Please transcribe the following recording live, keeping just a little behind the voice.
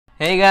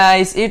Hey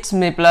guys, it's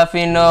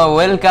MR.Pluffino.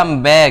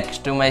 Welcome back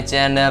to my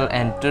channel,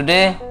 and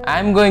today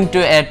I'm going to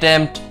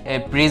attempt a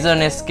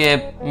prison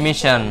escape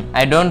mission.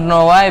 I don't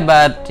know why,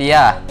 but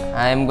yeah,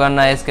 I'm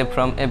gonna escape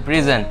from a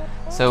prison.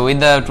 So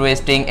without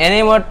wasting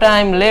any more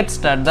time, let's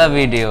start the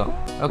video.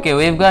 Okay,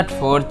 we've got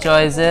 4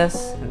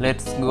 choices.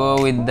 Let's go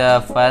with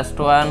the first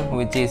one,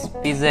 which is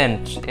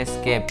peasant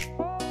escape.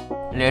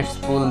 Let's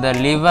pull the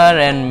lever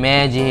and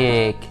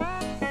magic.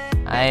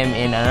 I am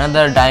in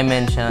another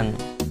dimension.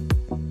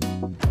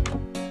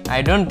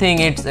 I don't think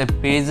it's a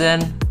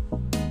prison.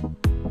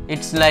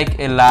 It's like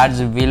a large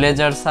village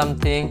or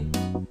something.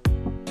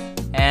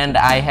 And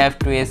I have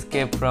to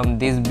escape from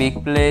this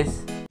big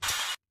place.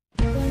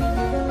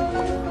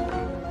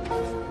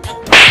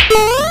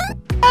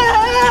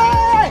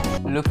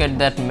 Look at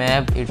that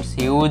map, it's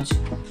huge.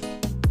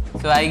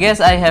 So I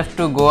guess I have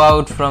to go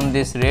out from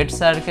this red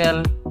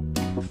circle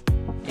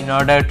in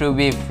order to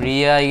be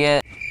free, I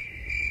guess.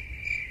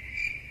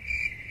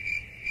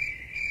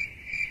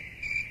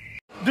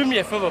 Do me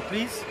a favor,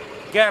 please.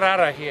 Get out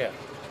of here.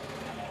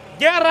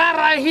 Get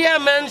out of here,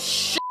 man.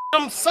 Shit,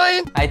 I'm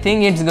saying. I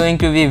think it's going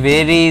to be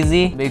very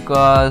easy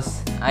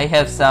because I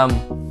have some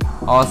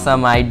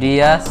awesome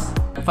ideas.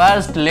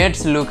 First,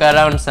 let's look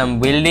around some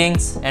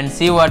buildings and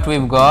see what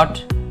we've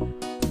got.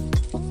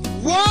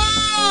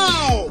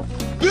 Wow!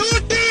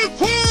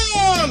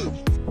 Beautiful!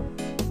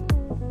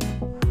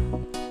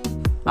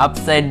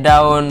 Upside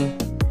down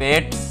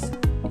pets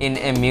in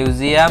a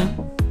museum.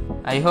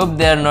 I hope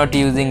they are not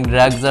using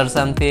drugs or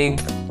something.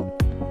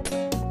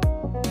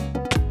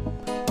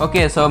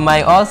 Okay, so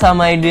my awesome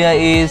idea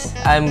is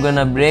I'm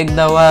gonna break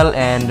the wall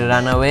and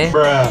run away.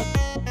 Bruh.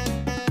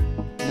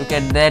 Look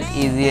at that,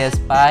 easy as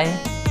pie.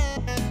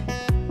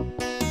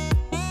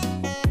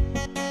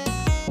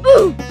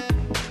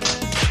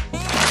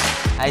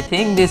 I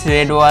think this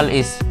red wall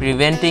is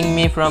preventing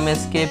me from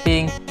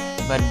escaping,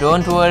 but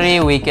don't worry,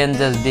 we can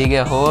just dig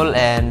a hole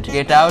and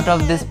get out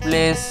of this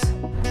place.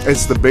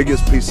 It's the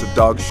biggest piece of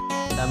dog shit.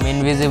 Some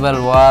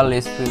invisible wall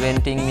is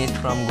preventing me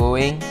from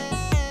going.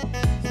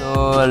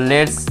 So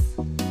let's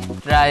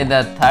try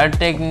the third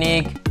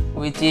technique,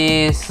 which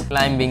is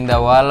climbing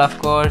the wall, of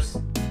course.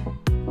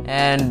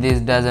 And this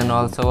doesn't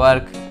also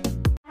work.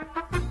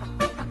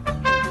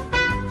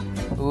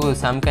 Ooh,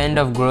 some kind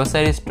of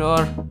grocery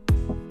store.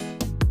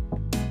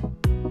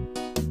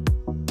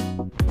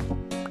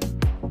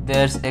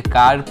 There's a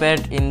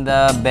carpet in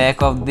the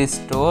back of this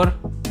store.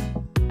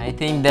 I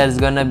think there's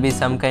gonna be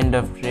some kind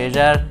of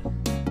treasure.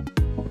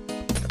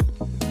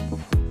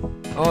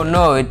 Oh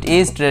no, it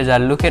is treasure.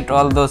 Look at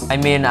all those,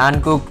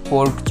 uncooked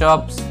pork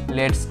chops.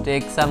 Let's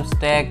take some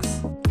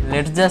stacks.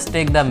 Let's just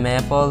take the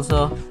map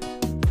also.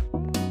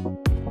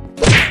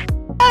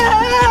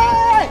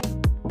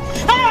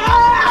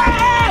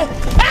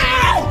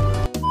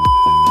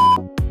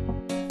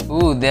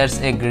 Ooh, there's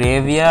a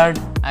graveyard.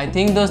 I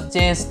think those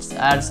chests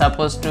are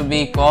supposed to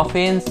be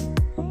coffins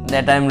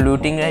that I'm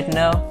looting right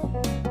now.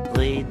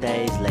 3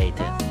 days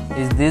later.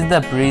 Is this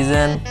the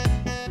prison?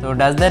 So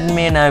does that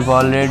mean I've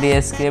already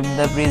escaped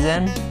the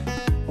prison?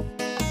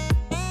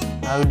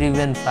 How would you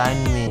even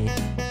find me?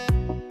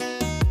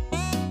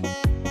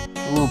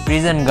 Ooh,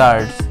 prison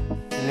guards.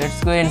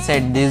 Let's go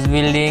inside this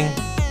building.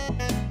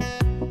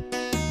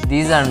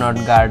 These are not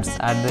guards,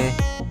 are they?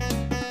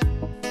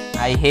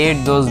 I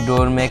hate those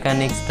door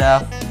mechanic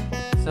stuff.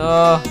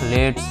 So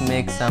let's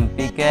make some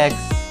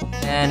pickaxe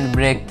and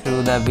break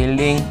through the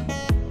building.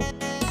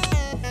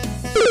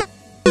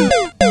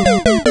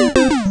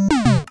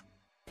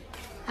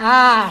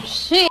 Ah,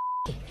 shit!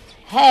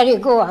 Here you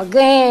go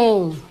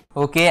again.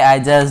 Okay, I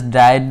just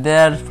died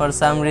there for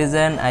some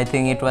reason. I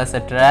think it was a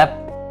trap,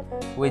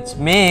 which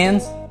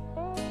means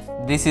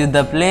this is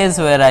the place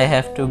where I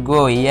have to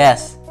go.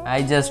 Yes,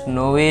 I just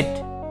know it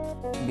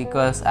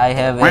because I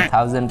have a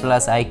 1000+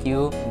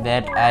 IQ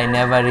that I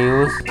never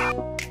use.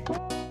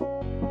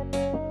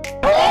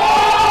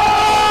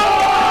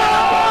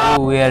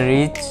 Oh, we are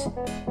rich.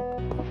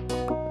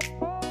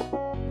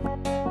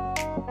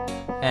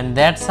 And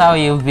that's how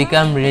you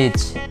become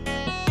rich.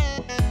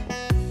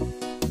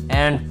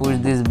 And push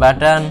this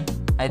button.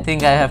 I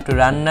think I have to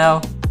run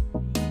now.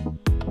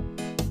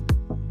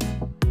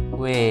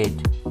 Wait,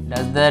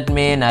 does that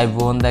mean I've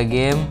won the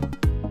game?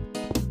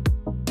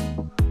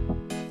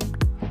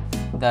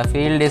 The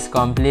field is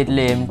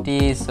completely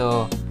empty,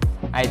 so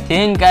I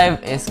think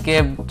I've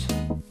escaped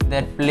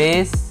that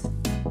place.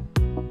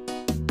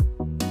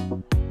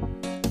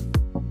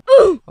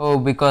 Oh,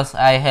 because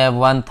I have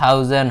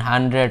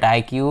 1100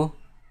 IQ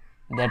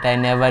that I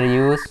never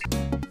use.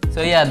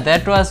 So yeah,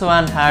 that was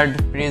one hard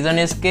prison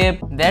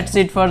escape. That's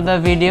it for the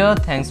video.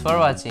 Thanks for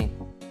watching.